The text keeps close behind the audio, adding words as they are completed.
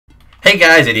Hey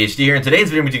guys, ADHD here, and today's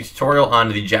video we're doing a tutorial on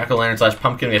the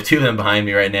jack-o'-lantern/pumpkin. We have two of them behind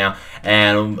me right now,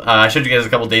 and I showed you guys a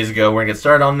couple days ago. We're going to get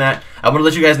started on that. I want to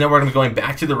let you guys know we're going to be going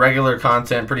back to the regular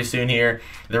content pretty soon here.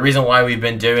 The reason why we've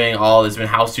been doing all this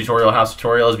house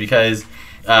tutorial is because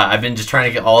I've been just trying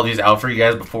to get all of these out for you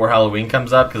guys before Halloween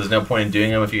comes up, because there's no point in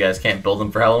doing them if you guys can't build them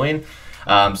for Halloween.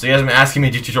 So you guys have been asking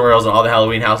me to do tutorials on all the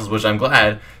Halloween houses, which I'm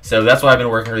glad. So that's why I've been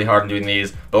working really hard on doing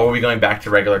these, but we'll be going back to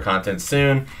regular content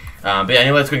soon. But yeah,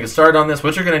 anyway, let's go and get started on this.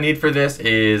 What you're going to need for this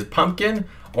is pumpkin,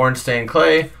 orange stained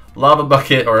clay, lava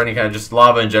bucket, or any kind of just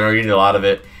lava in general. You need a lot of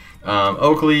it.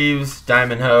 Oak leaves,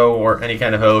 diamond hoe, or any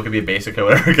kind of hoe. It could be a basic hoe,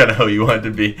 whatever kind of hoe you want it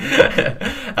to be.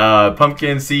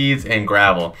 Pumpkin seeds and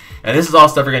gravel. And this is all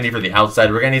stuff we're going to need for the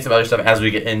outside. We're going to need some other stuff as we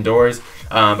get indoors.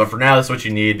 But for now, that's what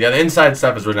you need. The inside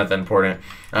stuff is really not that important.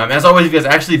 As always, if you guys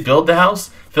actually build the house,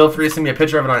 feel free to send me a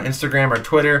picture of it on Instagram or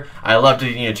Twitter. I love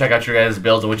to check out your guys'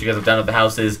 builds and what you guys have done with the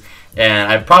houses.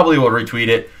 And I probably will retweet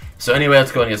it. So anyway,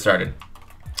 let's go and get started.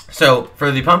 So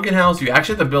for the pumpkin house, you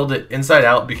actually have to build it inside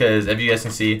out, because if you guys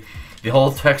can see, the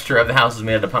whole texture of the house is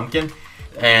made out of pumpkin.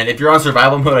 And if you're on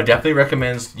survival mode, I definitely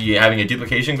recommend you having a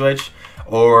duplication glitch,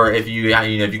 or if you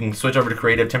if you can switch over to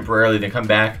creative temporarily, then come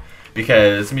back,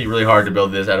 because it's gonna be really hard to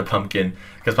build this out of pumpkin,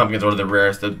 because pumpkin is one of the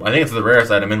rarest. I think it's the rarest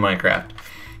item in Minecraft.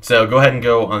 So go ahead and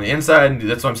go on the inside.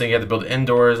 That's what I'm saying. You have to build it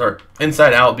indoors or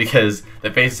inside out, because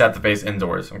the faces have to face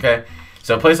indoors. Okay.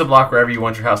 So place a block wherever you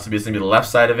want your house to be. It's gonna be the left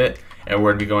side of it, and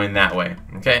we're gonna be going that way.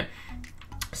 Okay.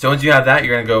 So once you have that,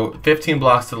 you're going to go 15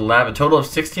 blocks to the left. A total of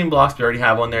 16 blocks. We already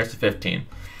have one there, so 15.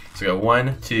 So go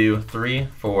 1, 2, 3,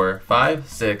 4, 5,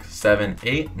 6, 7,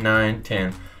 8, 9,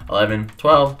 10, 11,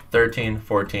 12, 13,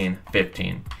 14,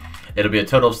 15. It'll be a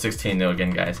total of 16 though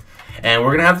again, guys. And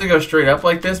we're going to have to go straight up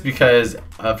like this, because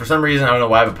for some reason, I don't know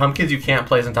why, but pumpkins you can't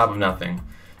place on top of nothing.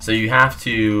 So you have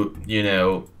to,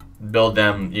 build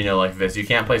them, like this. You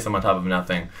can't place them on top of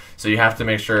nothing. So you have to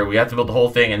make sure, we have to build the whole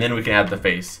thing, and then we can add the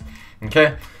face.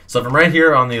 Okay, so from right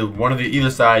here on the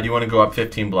either side, you want to go up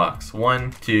 15 blocks.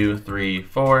 1, 2, 3,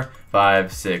 4,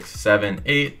 5, 6, 7,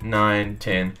 8, 9,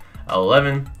 10,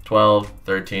 11, 12,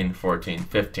 13, 14,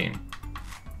 15.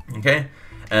 Okay, and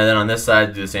then on this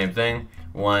side, do the same thing.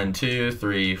 1, 2,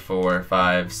 3, 4,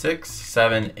 5, 6,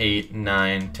 7, 8,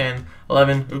 9, 10,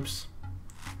 11, oops,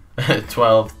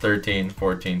 12, 13,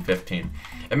 14, 15.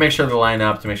 And make sure to line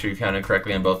up to make sure you count it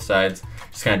correctly on both sides.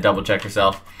 Just kind of double check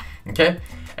yourself. Okay,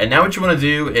 and now what you want to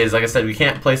do is, like I said, we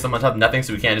can't place them on top of nothing,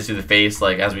 so we can't just do the face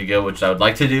like as we go, which I would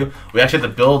like to do. We actually have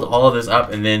to build all of this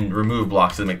up and then remove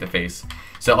blocks to make the face.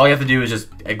 So all you have to do is just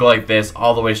go like this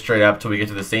all the way straight up till we get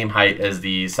to the same height as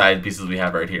the side pieces we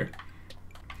have right here.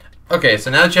 Okay, so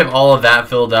now that you have all of that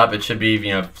filled up, it should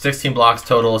be 16 blocks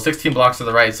total, 16 blocks to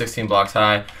the right, 16 blocks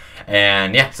high.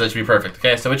 And yeah, so it should be perfect.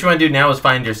 Okay, so what you want to do now is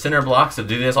find your center block. So to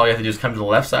do this, all you have to do is come to the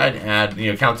left side and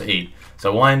add, count to 8.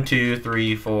 So 1, 2,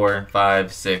 3, 4,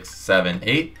 5, 6, 7,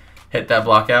 8. Hit that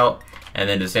block out, and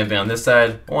then do the same thing on this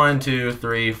side. 1, 2,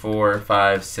 3, 4,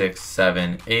 5, 6,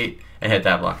 7, 8, and hit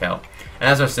that block out. And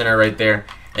that's our center right there.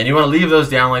 And you want to leave those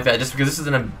down like that, just because this is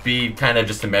going to be kind of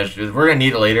just to measure. We're going to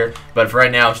need it later, but for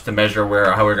right now, it's just to measure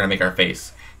how we're going to make our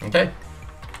face. Okay.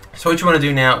 So what you want to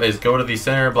do now is go to the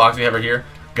center blocks we have right here.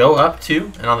 Go up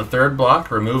 2, and on the third block,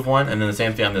 remove 1, and then the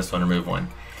same thing on this one, remove 1.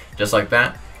 Just like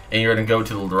that. And you're going to go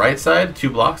to the right side, 2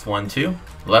 blocks, 1, 2.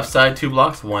 Left side, 2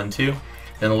 blocks, 1, 2.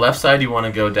 Then the left side, you want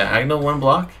to go diagonal 1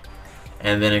 block.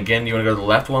 And then again, you want to go to the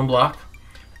left 1 block.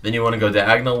 Then you want to go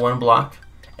diagonal 1 block.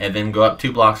 And then go up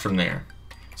 2 blocks from there.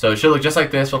 So it should look just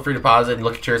like this. Feel free to pause it and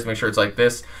look at yours to make sure it's like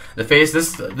this. The face,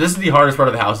 this is the hardest part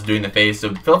of the house, is doing the face.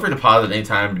 So feel free to pause it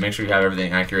anytime to make sure you have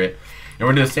everything accurate. And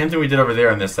we're going to do the same thing we did over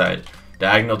there on this side.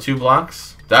 Diagonal 2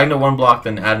 blocks, diagonal 1 block,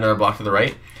 then add another block to the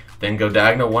right, then go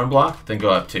diagonal 1 block, then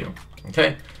go up 2.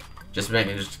 Okay, just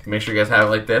make sure you guys have it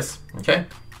like this. Okay,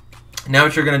 now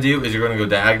what you're going to do is you're going to go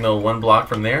diagonal 1 block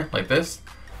from there, like this,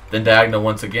 then diagonal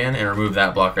once again, and remove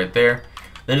that block right there.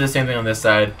 Then do the same thing on this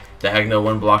side, diagonal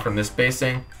 1 block from this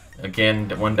spacing, again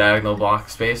 1 diagonal block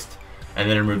spaced, and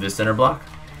then remove this center block.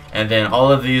 And then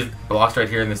all of these blocks right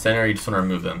here in the center, you just want to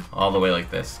remove them all the way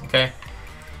like this. Okay.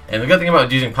 And the good thing about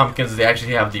using pumpkins is they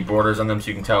actually have the borders on them, so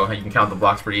you can tell how you can count the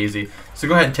blocks pretty easy. So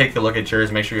go ahead and take a look at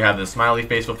yours. Make sure you have the smiley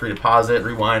face. Feel free to pause it,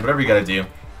 rewind, whatever you got to do.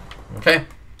 Okay,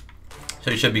 so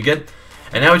you should be good.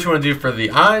 And now what you want to do for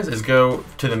the eyes is go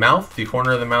to the mouth, the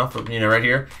corner of the mouth, right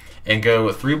here, and go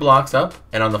 3 blocks up.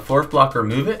 And on the 4th block,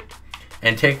 remove it,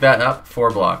 and take that up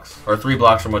 4 blocks, or 3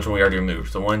 blocks from which one we already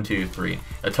removed. So 1, 2, 3,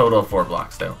 a total of 4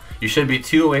 blocks though. You should be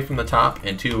 2 away from the top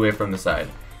and 2 away from the side.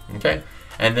 Okay.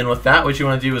 And then with that, what you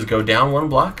want to do is go down 1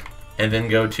 block, and then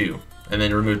go 2, and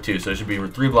then remove 2. So it should be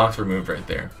 3 blocks removed right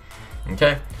there.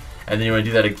 Okay? And then you want to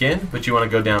do that again, but you want to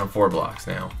go down 4 blocks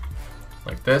now,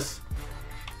 like this.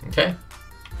 Okay.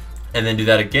 And then do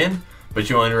that again, but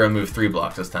you want to remove 3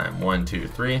 blocks this time. 1, 2,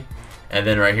 3. And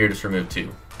then right here, just remove 2,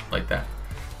 like that.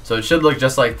 So it should look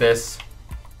just like this.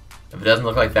 If it doesn't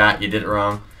look like that, you did it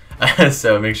wrong.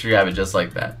 So make sure you have it just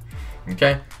like that.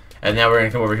 Okay. And now we're going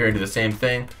to come over here and do the same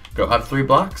thing. Go up 3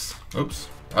 blocks. Oops.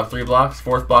 Up 3 blocks.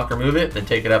 4th block, remove it. Then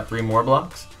take it up 3 more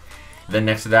blocks. Then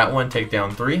next to that one, take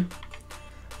down 3.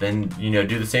 Then,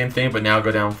 do the same thing, but now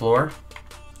go down floor.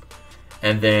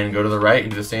 And then go to the right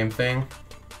and do the same thing.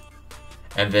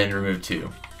 And then remove 2.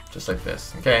 Just like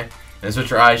this. Okay? And this is what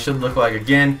your eyes should look like.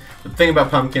 Again, the thing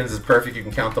about pumpkins is perfect. You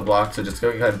can count the blocks, so just go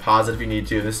ahead and pause it if you need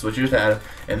to. This is what you just had.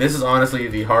 And this is honestly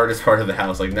the hardest part of the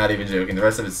house. Like, not even joking. The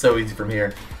rest of it's so easy from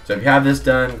here. So if you have this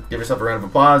done, give yourself a round of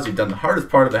applause. You've done the hardest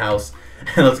part of the house.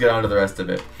 And let's get on to the rest of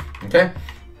it. Okay?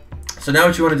 So now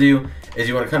what you want to do is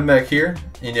you want to come back here,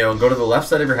 and go to the left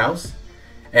side of your house.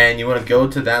 And you want to go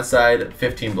to that side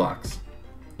 15 blocks.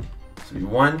 So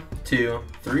 1, 2,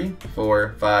 3,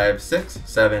 4, 5, 6,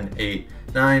 7, 8,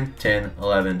 9, 10,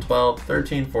 11, 12,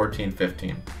 13, 14,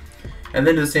 15. And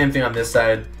then do the same thing on this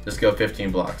side, just go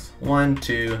 15 blocks. 1,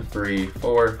 2, 3,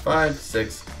 4, 5,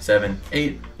 6, 7,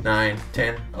 8, 9,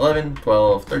 10, 11,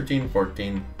 12, 13,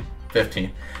 14,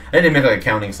 15. I didn't make like a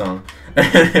counting song.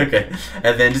 Okay,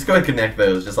 and then just go ahead and connect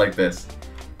those, just like this.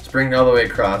 Just bring it all the way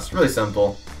across, really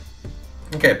simple.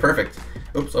 Okay, perfect.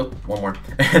 Oops, oh, one more.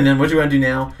 And then what you want to do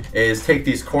now is take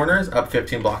these corners up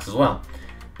 15 blocks as well.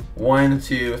 1,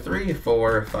 2, 3,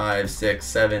 4, 5, 6,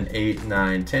 7, 8,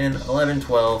 9, 10, 11,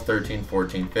 12, 13,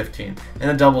 14, 15. And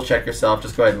then double check yourself.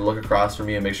 Just go ahead and look across from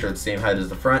you and make sure it's the same height as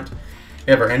the front.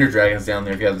 We have our Ender Dragons down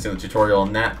there if you haven't seen the tutorial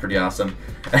on that. Pretty awesome.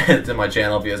 It's in my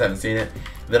channel if you guys haven't seen it.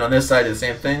 Then on this side, do the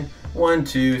same thing. 1,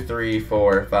 2, 3,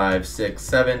 4, 5, 6,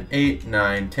 7, 8,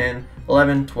 9, 10,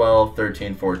 11, 12,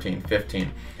 13, 14,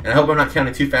 15. And I hope I'm not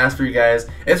counting too fast for you guys.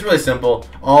 It's really simple.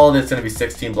 All of it's going to be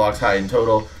 16 blocks high in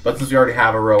total. But since we already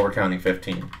have a row, we're counting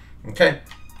 15. Okay.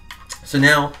 So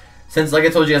now, since like I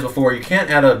told you guys before, you can't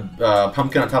add a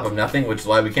pumpkin on top of nothing, which is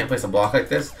why we can't place a block like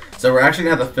this. So we're actually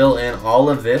going to have to fill in all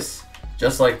of this,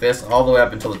 just like this, all the way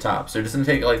up until the top. So you're just going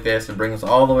to take it like this and bring this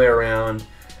all the way around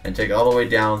and take it all the way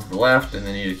down to the left. And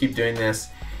then you keep doing this.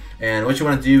 And what you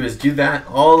want to do is do that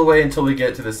all the way until we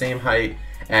get to the same height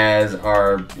as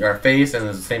our face, and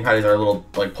the same height as our little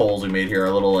like poles we made here,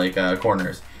 our little like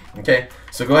corners. Okay,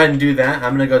 so go ahead and do that.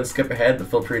 I'm gonna go ahead and skip ahead, but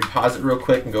feel free to pause it real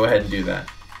quick and go ahead and do that.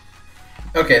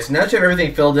 Okay, so now that you have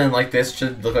everything filled in like this,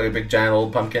 should look like a big giant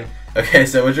old pumpkin. Okay,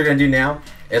 so what you're gonna do now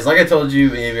is, like I told you,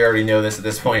 and you already know this at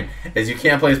this point, is you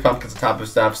can't place pumpkins on top of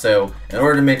stuff. So in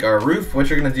order to make our roof, what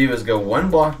you're gonna do is go 1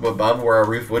 block above where our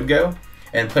roof would go,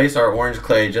 and place our orange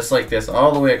clay just like this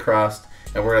all the way across.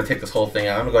 And we're going to take this whole thing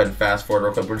out. I'm going to go ahead and fast forward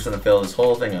real quick. We're just going to fill this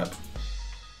whole thing up.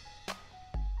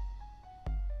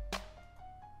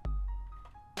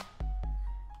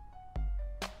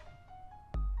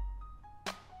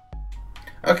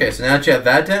 Okay, so now that you have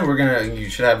that done, you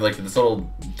should have like this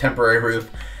little temporary roof.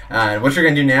 And what you're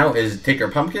going to do now is take our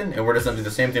pumpkin, and we're just going to do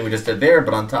the same thing we just did there,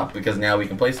 but on top, because now we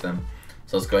can place them.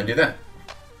 So let's go ahead and do that.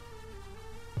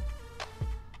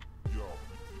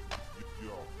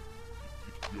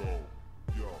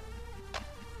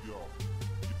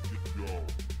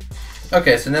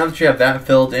 Okay, so now that you have that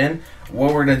filled in,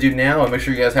 what we're going to do now, and make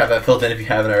sure you guys have that filled in if you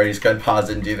haven't already, just go ahead and pause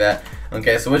it and do that.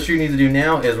 Okay, so what you need to do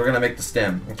now is we're going to make the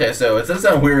stem. Okay, so it does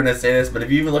sound weird when I say this, but if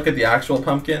you even look at the actual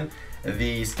pumpkin,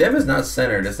 the stem is not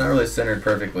centered. It's not really centered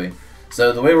perfectly.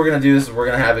 So the way we're going to do this is we're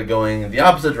going to have it going the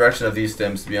opposite direction of these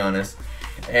stems, to be honest.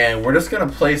 And we're just going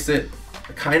to place it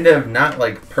kind of not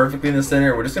like perfectly in the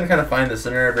center. We're just going to kind of find the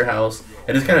center of your house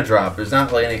and just kind of drop. There's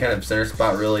not like any kind of center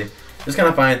spot really. Just kind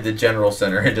of find the general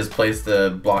center and just place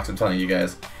the blocks I'm telling you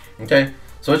guys. Okay,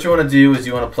 so what you want to do is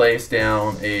you want to place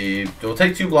down we'll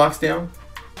take 2 blocks down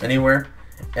anywhere,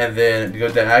 and then go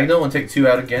diagonal and take 2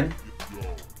 out again.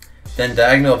 Then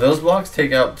diagonal of those blocks,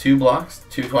 take out 2 blocks,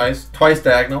 twice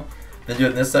diagonal. Then do it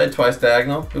on this side, twice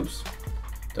diagonal. Oops,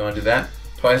 don't want to do that.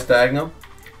 Twice diagonal,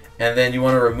 and then you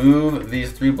want to remove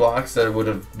these 3 blocks that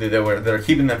are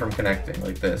keeping them from connecting,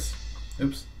 like this.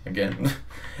 Oops, again.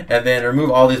 And then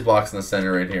remove all these blocks in the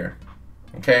center right here.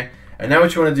 Okay, and now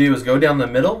what you want to do is go down the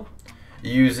middle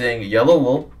using yellow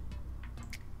wool.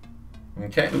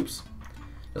 Okay, oops,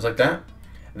 just like that.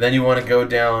 Then you want to go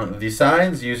down the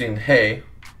sides using hay.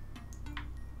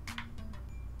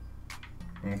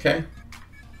 Okay,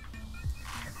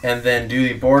 and then do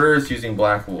the borders using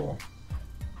black wool.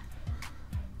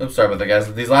 Oops, sorry about that,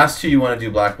 guys. These last 2 you want to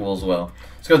do black wool as well.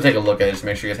 Let's go take a look at it just to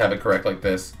make sure you guys have it correct like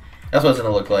this. That's what it's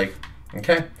going to look like.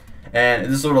 Okay, And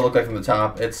this is what it'll look like from the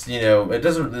top. It's, you know, it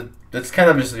doesn't, it's kind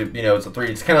of just, you know, it's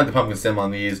it's kind of like the pumpkin stem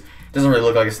on these. It doesn't really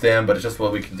look like a stem, but it's just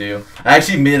what we can do. I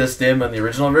actually made a stem on the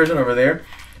original version over there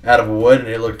out of wood, and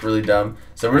it looked really dumb.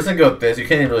 So we're just going to go with this. You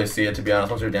can't even really see it, to be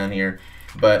honest, once you're down here.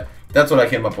 But that's what I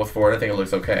came up with for it. I think it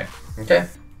looks okay. Okay.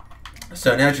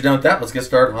 So now that you're done with that, let's get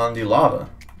started on the lava.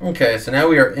 Okay, so now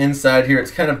we are inside here. It's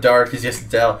kind of dark, as you can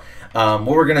tell. What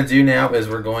we're going to do now is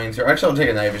we're going to... Actually, I'll take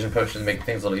a night vision potion to make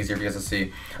things a little easier for you guys to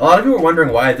see. A lot of you were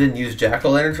wondering why I didn't use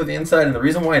jack-o'-lanterns for the inside, and the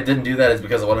reason why I didn't do that is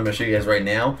because of what I'm going to show you guys right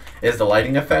now is the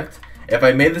lighting effect. If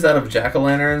I made this out of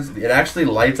jack-o'-lanterns, it actually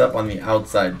lights up on the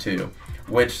outside too,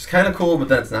 which is kind of cool, but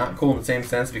then it's not cool in the same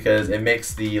sense because it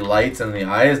makes the lights and the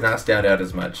eyes not stand out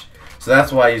as much. So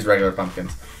that's why I use regular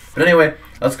pumpkins. But anyway,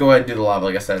 let's go ahead and do the lava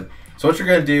like I said. So what you're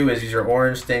going to do is use your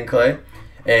orange stained clay,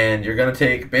 and you're going to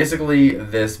take basically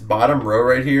this bottom row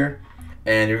right here,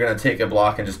 and you're going to take a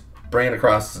block and just bring it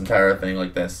across this entire thing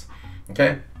like this.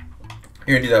 Okay?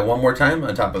 You're going to do that one more time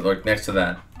on top of, like, next to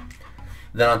that.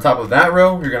 Then on top of that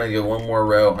row, you're going to do one more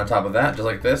row on top of that, just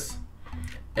like this.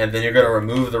 And then you're going to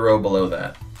remove the row below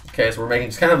that. Okay, so we're making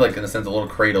just kind of like, in a sense, a little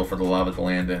cradle for the lava to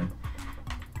land in.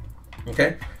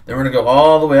 Okay, then we're going to go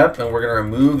all the way up, and we're going to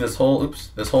remove this whole,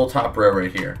 this whole top row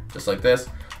right here, just like this,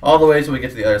 all the way till we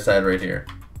get to the other side right here.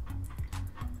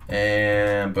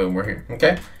 And boom, we're here.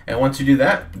 Okay, and once you do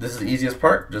that, this is the easiest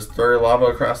part. Just throw your lava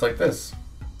across like this.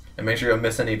 And make sure you don't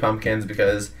miss any pumpkins,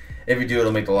 because if you do,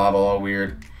 it'll make the lava all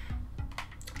weird.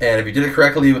 And if you did it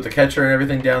correctly with the catcher and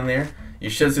everything down there, you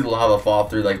should see the lava fall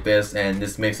through like this, and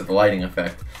this makes it the lighting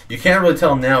effect. You can't really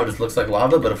tell now, it just looks like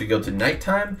lava, but if we go to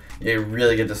nighttime, you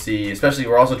really get to see, especially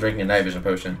we're also drinking a night vision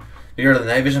potion. If you go to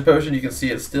the night vision potion, you can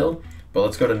see it still, but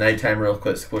let's go to nighttime real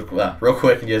quick,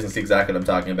 and you guys can see exactly what I'm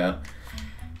talking about.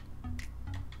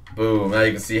 Boom, now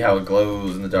you can see how it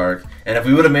glows in the dark. And if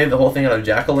we would have made the whole thing out of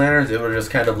jack-o'-lanterns, it would have just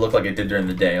kind of looked like it did during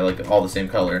the day, like all the same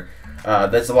color.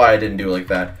 That's why I didn't do it like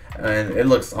that. And it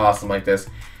looks awesome like this.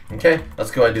 Okay,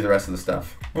 let's go ahead and do the rest of the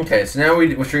stuff. Okay, so now what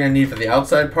you're going to need for the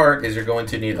outside part is you're going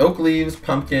to need oak leaves,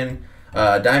 pumpkin,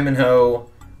 diamond hoe,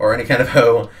 or any kind of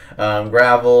hoe,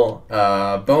 gravel,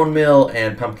 bone meal,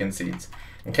 and pumpkin seeds.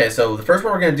 Okay, so the first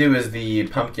one we're going to do is the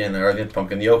pumpkin, or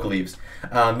the oak leaves.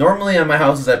 Normally on my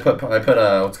houses I put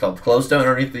what's called glowstone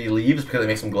underneath the leaves because it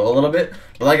makes them glow a little bit.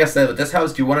 But like I said, with this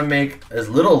house you want to make as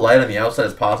little light on the outside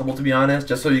as possible, to be honest,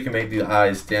 just so you can make the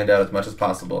eyes stand out as much as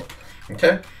possible.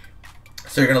 Okay?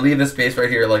 So you're going to leave this space right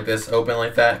here like this, open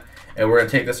like that, and we're going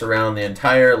to take this around the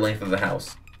entire length of the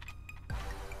house.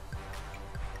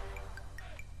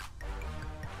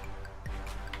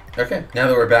 Okay, now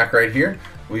that we're back right here,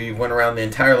 we went around the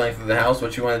entire length of the house.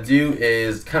 What you want to do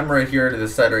is come right here to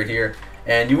this side right here,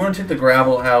 and you want to take the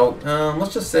gravel out,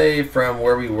 let's just say from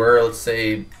where we were, let's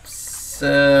say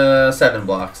 7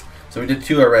 blocks. So we did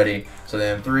 2 already, so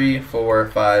then 3, 4,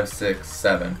 5, 6,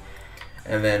 7.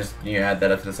 And then just, you add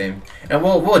that up to the same, and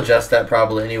we'll adjust that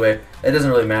probably anyway. It doesn't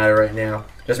really matter right now.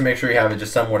 Just make sure you have it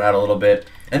just somewhat out a little bit,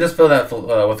 and just fill that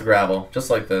with the gravel,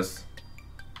 just like this.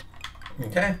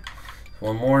 Okay,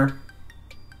 one more.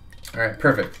 All right,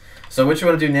 perfect. So what you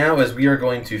want to do now is we are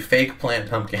going to fake plant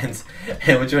pumpkins,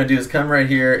 and what you want to do is come right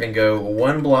here and go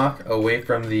 1 block away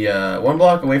from the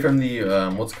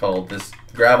what's called this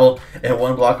gravel, and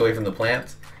 1 block away from the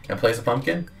plant, and place a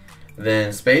pumpkin.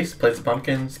 Then space, place a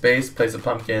pumpkin, space, place a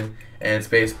pumpkin, and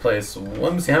space, place one.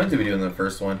 Let me see, how many did we do in the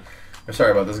first one? I'm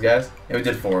sorry about this, guys. Yeah, we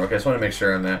did 4. Okay, I just want to make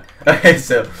sure on that. Okay,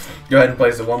 so go ahead and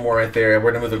place it 1 more right there, and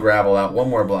we're going to move the gravel out 1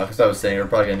 more block. As I was saying, we're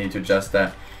probably going to need to adjust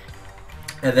that.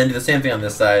 And then do the same thing on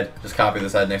this side. Just copy the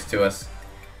side next to us.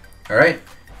 Alright,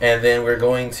 and then we're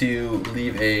going to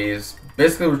leave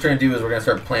basically what we're trying to do is we're going to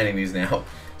start planting these now.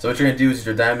 So what you're going to do is use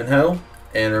your diamond hoe,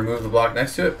 and remove the block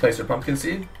next to it, place your pumpkin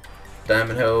seed.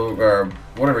 Diamond hoe, or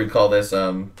whatever you call this,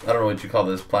 I don't know what you call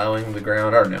this, plowing the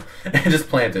ground, I don't know. And just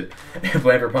plant it.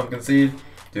 Plant your pumpkin seed,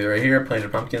 do it right here, plant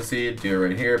your pumpkin seed, do it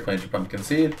right here, plant your pumpkin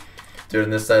seed, do it on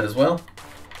this side as well.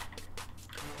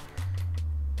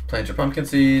 Plant your pumpkin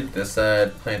seed, this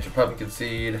side, plant your pumpkin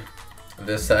seed,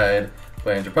 this side,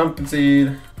 plant your pumpkin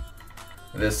seed,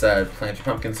 this side, plant your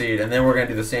pumpkin seed, and then we're going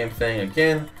to do the same thing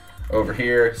again, over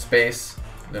here, space,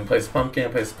 then place a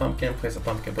pumpkin, place a pumpkin, place a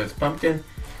pumpkin, place a pumpkin.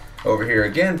 Over here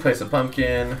again, place a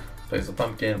pumpkin, place a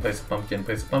pumpkin, place a pumpkin,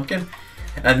 place a pumpkin.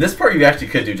 And this part you actually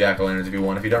could do jack-o'-lanterns if you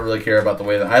want, if you don't really care about the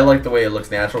way that I like the way it looks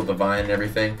natural with the vine and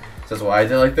everything. So that's why I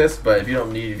did it like this, but if you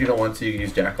don't want to, you can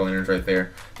use jack-o'-lanterns right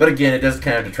there. But again, it does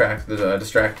kind of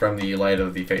distract from the light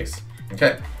of the face.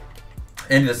 Okay.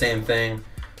 And do the same thing.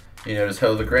 Just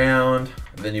hoe the ground,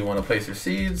 then you want to place your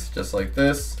seeds, just like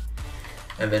this.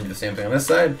 And then do the same thing on this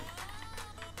side.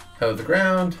 Hoe the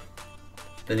ground.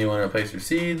 Then you want to place your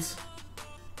seeds.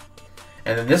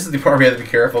 And then this is the part where you have to be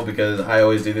careful because I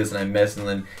always do this and I miss. And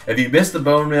then if you miss the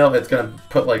bone meal, it's going to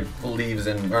put like leaves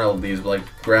and, or not leaves, but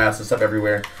like grass and stuff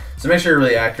everywhere. So make sure you're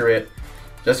really accurate.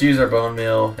 Just use our bone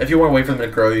meal. If you want to wait for them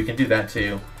to grow, you can do that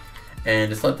too.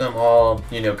 And just let them all,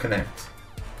 you know, connect.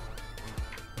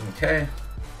 Okay.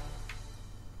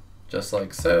 Just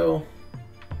like so.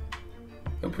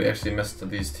 Oop, we actually missed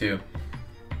these two.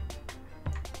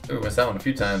 Ooh, missed that one a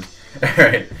few times.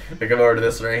 Alright, we come over to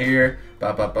this right here.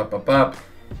 Bop, bop, bop, bop, bop.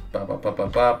 Bop, bop, bop,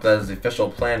 bop, bop. That is the official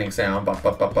planting sound. Bop,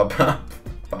 bop, bop, bop, bop.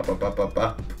 Bop, bop, bop, bop,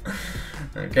 bop.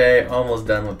 Okay, almost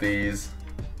done with these.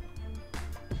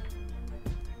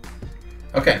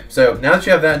 Okay, so now that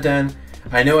you have that done,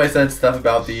 I know I said stuff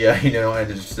about the, you know, I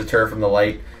just deter from the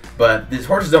light, but these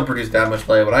torches don't produce that much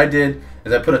light. What I did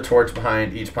is I put a torch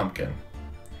behind each pumpkin.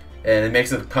 And it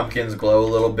makes the pumpkins glow a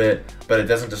little bit, but it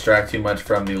doesn't distract too much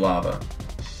from the lava.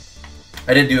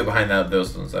 I didn't do it behind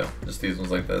those ones though, just these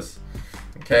ones like this.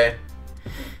 Okay,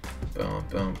 boom,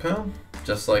 boom, boom,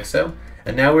 just like so.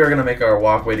 And now we're gonna make our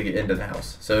walkway to get into the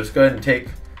house. So just go ahead and take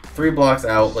 3 blocks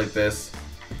out like this,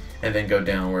 and then go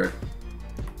downward.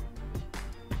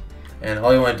 And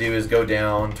all you want to do is go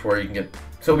down to where you can get,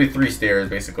 so it'll be 3 stairs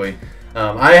basically.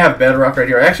 I have bedrock right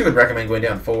here. I actually would recommend going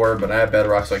down 4, but I have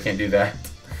bedrock, so I can't do that.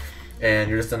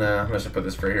 And you're just gonna, I'm just gonna put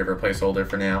this right here for a placeholder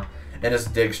for now, and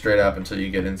just dig straight up until you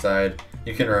get inside.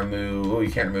 You can remove, oh,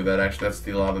 you can't remove that actually, that's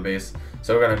the lava base.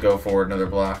 So we're gonna go forward another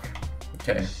block.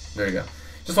 Okay, there you go.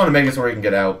 Just want to make it so where you can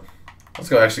get out. Let's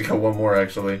go actually go one more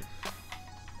actually.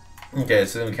 Okay,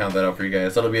 so let me count that out for you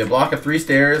guys. So it'll be a block of 3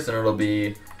 stairs, and it'll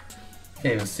be,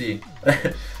 can't even see,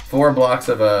 4 blocks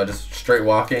of just straight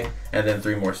walking, and then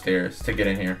 3 more stairs to get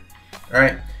in here.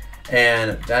 Alright.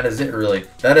 And that is it really.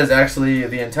 That is actually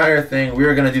the entire thing. We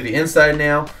were going to do the inside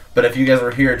now, but if you guys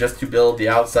were here just to build the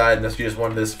outside, and if you just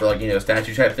wanted this for like, you know,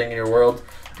 statue type thing in your world,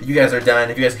 you guys are done.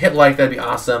 If you guys hit like, that'd be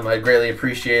awesome. I'd greatly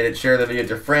appreciate it. Share the video with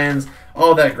your friends,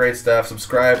 all that great stuff.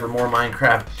 Subscribe for more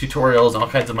Minecraft tutorials, all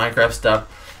kinds of Minecraft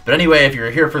stuff. But anyway, if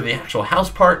you're here for the actual house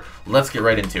part, let's get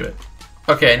right into it.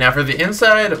 Okay, now for the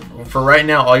inside, for right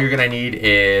now, all you're going to need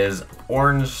is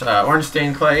orange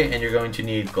stained clay, and you're going to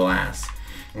need glass.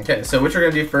 Okay, so what you're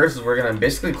going to do first is we're going to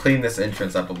basically clean this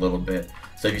entrance up a little bit.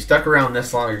 So if you stuck around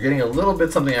this long, you're getting a little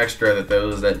bit something extra that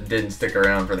those that didn't stick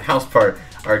around for the house part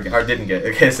didn't get.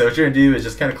 Okay, so what you're going to do is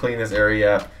just kind of clean this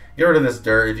area up. Get rid of this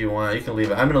dirt if you want. You can leave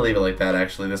it. I'm going to leave it like that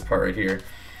actually, this part right here.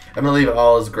 I'm going to leave it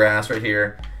all as grass right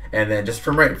here. And then just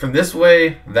from this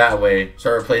way, that way,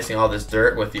 start replacing all this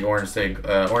dirt with the orange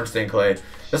stained clay.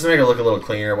 Just to make it look a little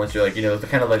cleaner once you're like, you know,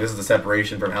 kind of like this is the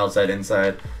separation from outside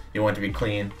inside. You want it to be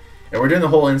clean. And we're doing the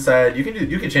whole inside. You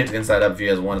can change the inside up if you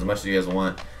guys want, as much as you guys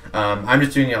want. I'm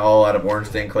just doing it all out of orange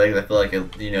stained clay because I feel like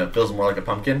it, you know, it feels more like a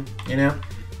pumpkin, you know.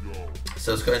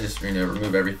 So let's go ahead and just, you know,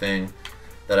 remove everything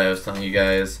that I was telling you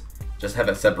guys. Just have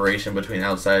that separation between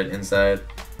outside and inside.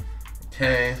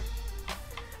 Okay.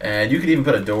 And you could even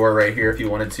put a door right here if you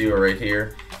wanted to, or right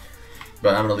here.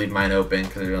 But I'm gonna leave mine open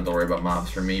because you don't have to worry about mobs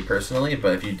for me personally.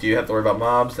 But if you do have to worry about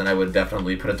mobs, then I would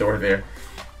definitely put a door there.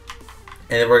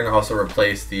 And then we're gonna also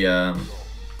replace the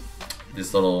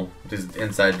these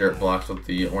inside dirt blocks with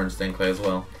the orange stained clay as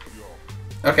well.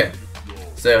 Okay,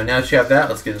 so now that you have that,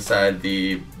 let's get inside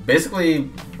the. Basically,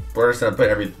 we're just gonna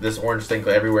put this orange stained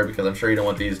clay everywhere because I'm sure you don't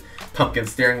want these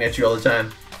pumpkins staring at you all the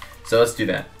time. So let's do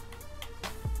that.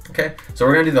 Okay, so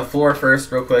we're gonna do the floor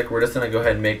first, real quick. We're just gonna go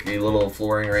ahead and make a little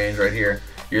flooring range right here.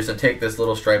 You're just gonna take this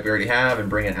little stripe we already have and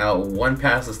bring it out one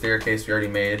past the staircase we already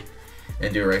made,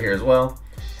 and do it right here as well.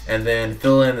 And then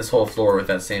fill in this whole floor with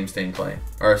that same stained clay,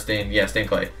 or stained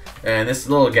clay. And this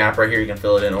little gap right here, you can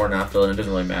fill it in or not fill it in, it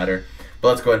doesn't really matter. But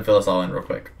let's go ahead and fill this all in real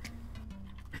quick.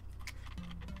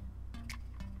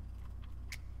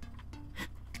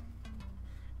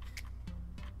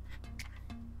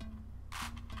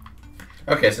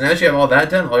 Okay, so now that you have all that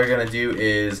done, all you're going to do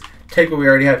is take what we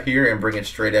already have here and bring it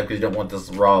straight up because you don't want this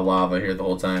raw lava here the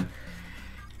whole time.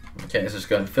 Okay, so just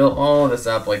go ahead and fill all of this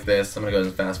up like this. I'm going to go ahead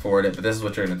and fast forward it, but this is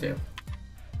what you're going to do.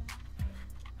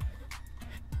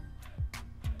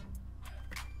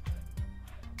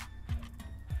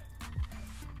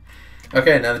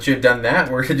 Okay, now that you've done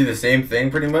that, we're going to do the same thing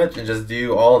pretty much and just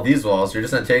do all of these walls. You're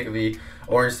just going to take the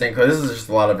orange stained clay. This is just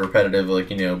a lot of repetitive,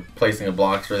 like, you know, placing of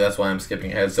blocks for. That's why I'm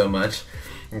skipping ahead so much.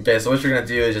 Okay, so what you're going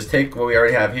to do is just take what we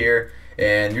already have here,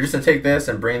 and you're just going to take this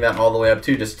and bring that all the way up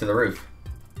to just to the roof.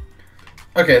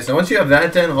 Okay, so once you have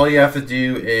that done, all you have to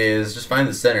do is just find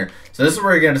the center. So this is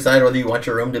where you're going to decide whether you want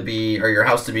your room to be, or your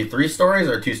house to be 3 stories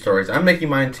or 2 stories. I'm making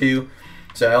mine 2,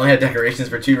 so I only had decorations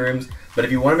for 2 rooms. But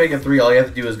if you want to make it 3, all you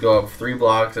have to do is go up 3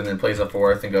 blocks and then place a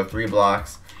 4th and go 3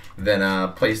 blocks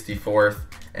then place the fourth,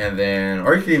 and then,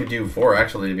 or you could even do 4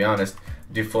 actually, to be honest,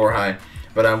 do floor high.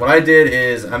 But what I did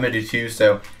is I'm gonna do 2.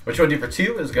 So what you want to do for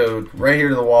 2 is go right here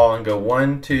to the wall and go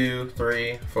 1, 2,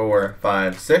 3, 4,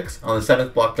 5, 6. On the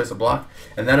 7th block, place a block,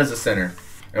 and that is the center.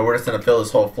 And we're just gonna fill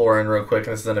this whole floor in real quick.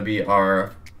 And this is gonna be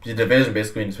our division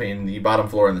basically between the bottom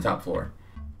floor and the top floor.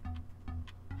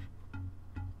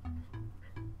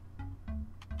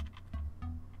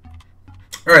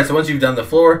 Alright, so once you've done the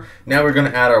floor, now we're going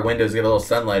to add our windows to get a little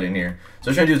sunlight in here.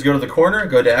 So what you're going to do is go to the corner,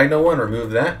 go diagonal one,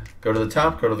 remove that. Go to the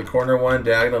top, go to the corner one,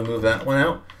 diagonal, move that one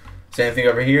out. Same thing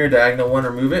over here, diagonal one,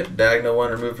 remove it. Diagonal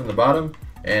one, remove from the bottom.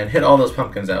 And hit all those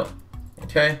pumpkins out.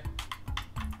 Okay?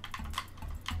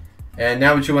 And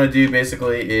now what you want to do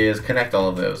basically is connect all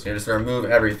of those. You're just going to remove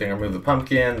everything. Remove the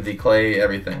pumpkin, the clay,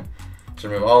 everything. Just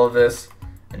remove all of this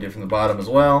and do it from the bottom as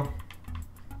well.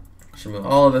 Just remove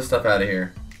all of this stuff out of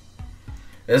here.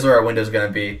 This is where our window is going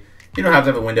to be. You don't have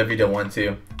to have a window if you don't want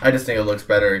to. I just think it looks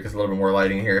better because a little bit more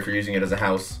lighting here if you're using it as a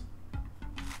house.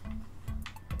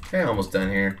 Okay, almost done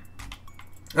here.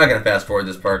 I'm not going to fast forward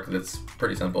this part because it's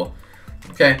pretty simple.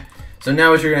 Okay, so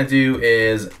now what you're going to do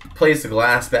is place the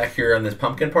glass back here on this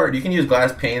pumpkin part. You can use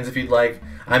glass panes if you'd like.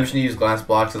 I'm just going to use glass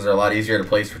blocks as they're a lot easier to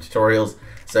place for tutorials.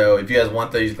 So if you guys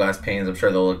want to use glass panes, I'm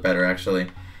sure they'll look better actually.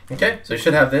 Okay, so you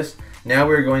should have this. Now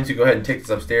we're going to go ahead and take this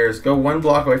upstairs. Go 1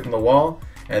 block away from the wall.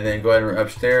 And then go ahead and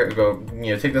upstairs,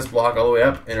 take this block all the way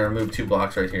up and remove 2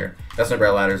 blocks right here. That's where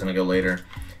our ladder is going to go later.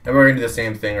 And we're going to do the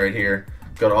same thing right here.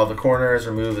 Go to all the corners,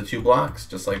 remove the 2 blocks,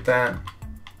 just like that.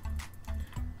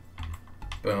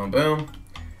 Boom, boom.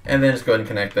 And then just go ahead and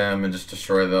connect them and just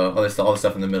destroy all the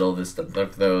stuff in the middle of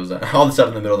all the stuff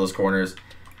in the middle of those corners.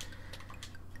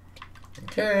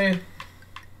 Okay.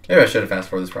 Maybe I should have fast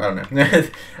forwarded this part. I don't know.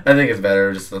 I think it's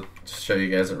better just to show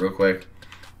you guys it real quick.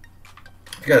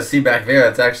 You guys see back there,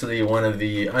 that's actually one of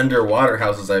the underwater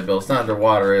houses I built. It's not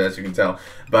underwater, as you can tell,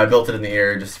 but I built it in the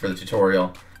air just for the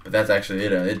tutorial. But that's actually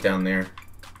it down there.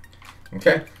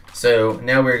 Okay, so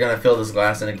now we're going to fill this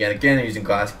glass in again. Again, I'm using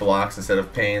glass blocks instead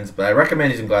of panes, but I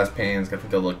recommend using glass panes because I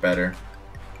think they'll look better.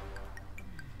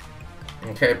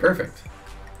 Okay, perfect.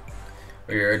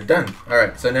 We're done.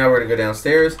 Alright, so now we're going to go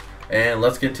downstairs, and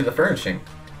let's get to the furnishing.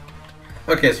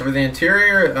 Okay, so for the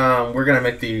interior, we're going to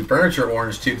make the furniture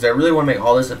orange too, because I really want to make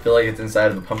all this to feel like it's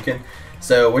inside of the pumpkin.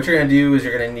 So what you're going to do is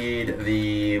you're going to need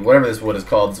the, whatever this wood is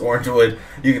called, this orange wood.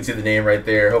 You can see the name right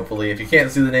there, hopefully. If you can't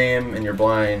see the name and you're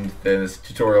blind, then this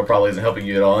tutorial probably isn't helping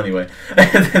you at all anyway.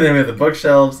 And then we have the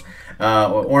bookshelves,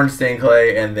 orange stained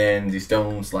clay, and then the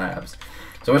stone slabs.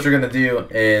 So what you're going to do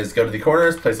is go to the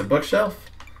corners, place a bookshelf.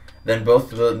 Then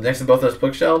next to both those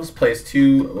bookshelves, place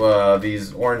 2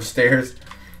 these orange stairs,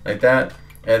 like that.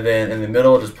 And then in the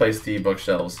middle, just place the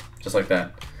bookshelves, just like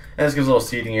that. And this gives a little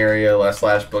seating area,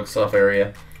 slash bookshelf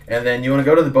area. And then you want to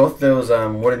go to both those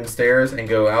wooden stairs and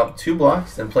go out 2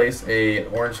 blocks and place a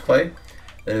orange clay.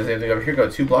 Then the same thing over here, go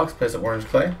 2 blocks, place an orange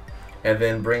clay. And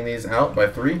then bring these out by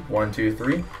 3. 1, 2,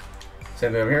 3.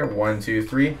 Same thing over here, 1, 2,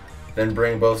 3. Then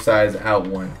bring both sides out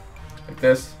 1, like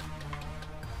this.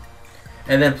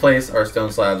 And then place our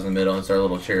stone slabs in the middle. It's our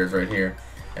little chairs right here.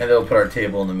 And then we'll put our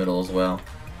table in the middle as well,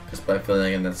 just by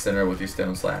filling in the center with these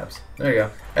stone slabs. There you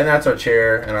go. And that's our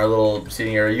chair and our little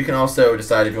seating area. You can also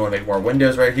decide if you want to make more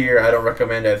windows right here. I don't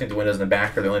recommend it. I think the windows in the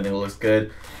back are the only thing that looks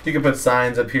good. You can put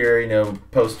signs up here, you know,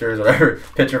 posters, whatever,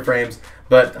 picture frames.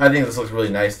 But I think this looks really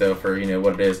nice though for, you know,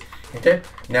 what it is. Okay,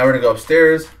 now we're going to go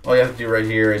upstairs. All you have to do right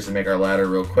here is to make our ladder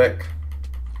real quick.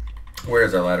 Where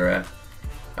is our ladder at?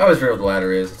 I always forget what the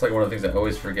ladder is. It's like one of the things I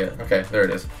always forget. Okay, there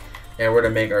it is. And we're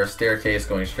going to make our staircase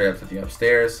going straight up to the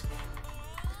upstairs.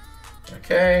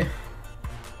 Okay.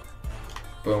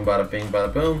 Boom, bada bing,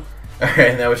 bada boom.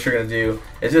 Alright, now what you're going to do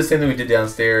is just the same thing we did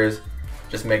downstairs.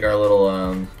 Just make our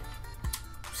little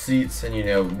seats and, you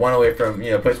know, one away from,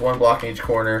 you know, place 1 block in each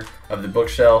corner of the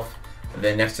bookshelf. And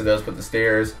then next to those, put the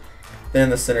stairs. Then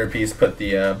the centerpiece, put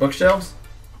the bookshelves.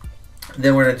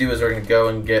 Then what we're going to do is we're going to go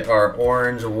and get our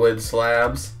orange wood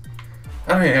slabs.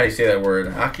 I don't know how you say that word.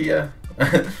 Ikea? We're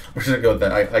just going to go with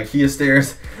that. Ikea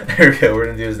stairs. There we go. We're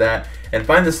going to do is that. And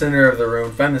find the center of the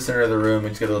room. Find the center of the room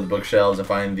and just go to the bookshelves and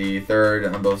find the third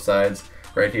on both sides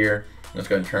right here. Let's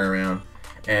go ahead and turn around.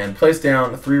 And place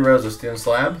down 3 rows of stone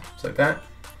slab, just like that.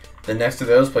 Then next to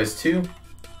those, place 2.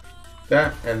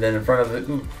 That. And then in front of the...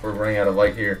 Ooh, we're running out of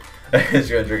light here. Just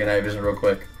going to drink a night vision real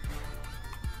quick.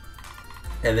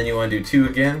 And then you want to do 2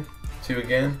 again. 2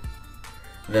 again.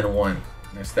 Then 1.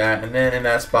 That's that. And then in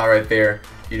that spot right there,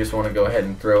 you just want to go ahead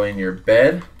and throw in your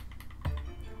bed.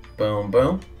 Boom,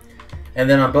 boom. And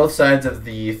then on both sides of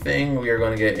the thing, we are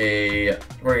going to get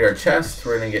our chest.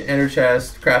 We're going to get inner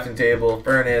chest, crafting table,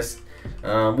 furnace,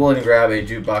 We'll even grab a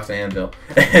jukebox and anvil,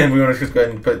 and we want to just go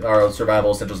ahead and put our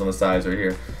survival essentials on the sides right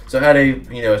here. So add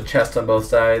a chest on both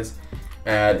sides,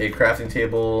 add a crafting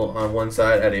table on one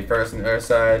side, add a furnace on the other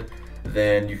side.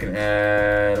 Then you can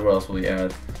add, what else will we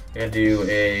add? We're gonna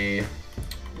do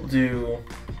we'll do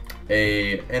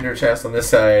a ender chest on this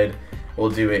side. We'll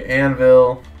do an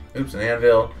anvil. Oops, an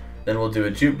anvil. Then we'll do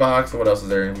a jukebox. And what else is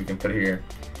there we can put here?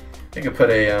 I think I put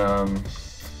a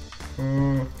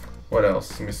what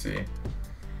else? Let me see.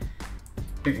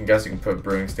 You can put a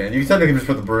brewing stand. You can technically just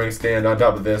put the brewing stand on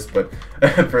top of this, but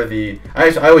for the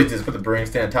I always just put the brewing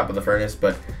stand on top of the furnace,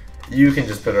 but you can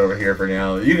just put it over here for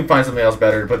now. You can find something else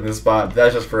better to put in this spot, but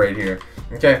that's just for right here.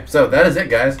 Okay, so that is it,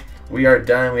 guys. We are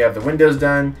done. We have the windows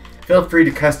done. Feel free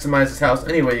to customize this house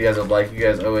any way you guys would like. You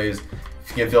guys always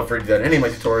can feel free to do that in any of my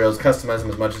tutorials. Customize them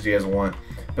as much as you guys want.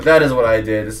 But that is what I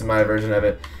did. This is my version of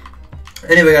it.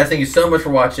 Anyway, guys, thank you so much for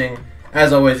watching.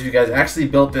 As always, if you guys actually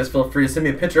built this, feel free to send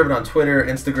me a picture of it on Twitter,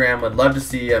 Instagram. I'd love to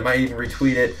see. I might even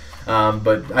retweet it.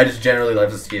 But I just generally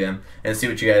love to see them and see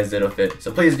what you guys did with it.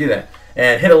 So please do that.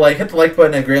 And hit the like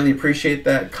button. I greatly appreciate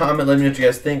that. Comment, let me know what you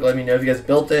guys think. Let me know if you guys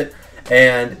built it.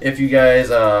 And if you guys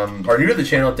are new to the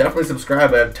channel, definitely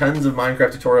subscribe. I have tons of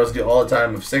Minecraft tutorials do all the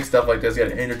time of sick stuff like this. You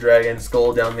got an Ender Dragon,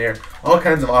 Skull down there, all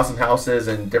kinds of awesome houses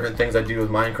and different things I do with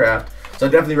Minecraft. So I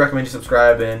definitely recommend you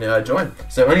subscribe and join.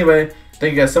 So anyway,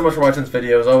 thank you guys so much for watching this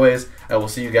video. As always, I will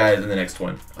see you guys in the next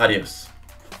one. Adios.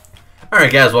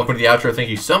 Alright guys, welcome to the outro. Thank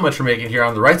you so much for making it here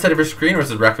on the right side of your screen where it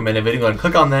says recommended video. Go ahead and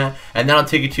click on that, and that'll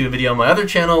take you to a video on my other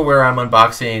channel where I'm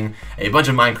unboxing a bunch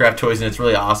of Minecraft toys, and it's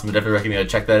really awesome. I definitely recommend you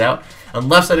check that out. On the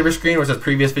left side of your screen where it says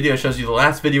previous video, it shows you the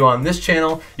last video on this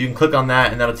channel. You can click on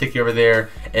that, and that'll take you over there.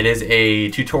 It is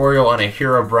a tutorial on a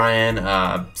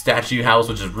Herobrine statue house,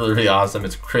 which is really awesome.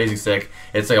 It's crazy sick.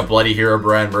 It's like a bloody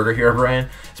Herobrine, murder Herobrine.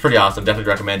 It's pretty awesome.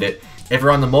 Definitely recommend it. If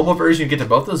you're on the mobile version, you get to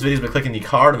both those videos by clicking the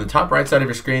card on the top right side of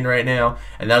your screen right now,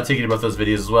 and that'll take you to both those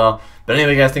videos as well. But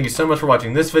anyway, guys, thank you so much for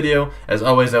watching this video. As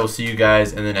always, I will see you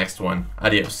guys in the next one.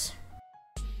 Adios.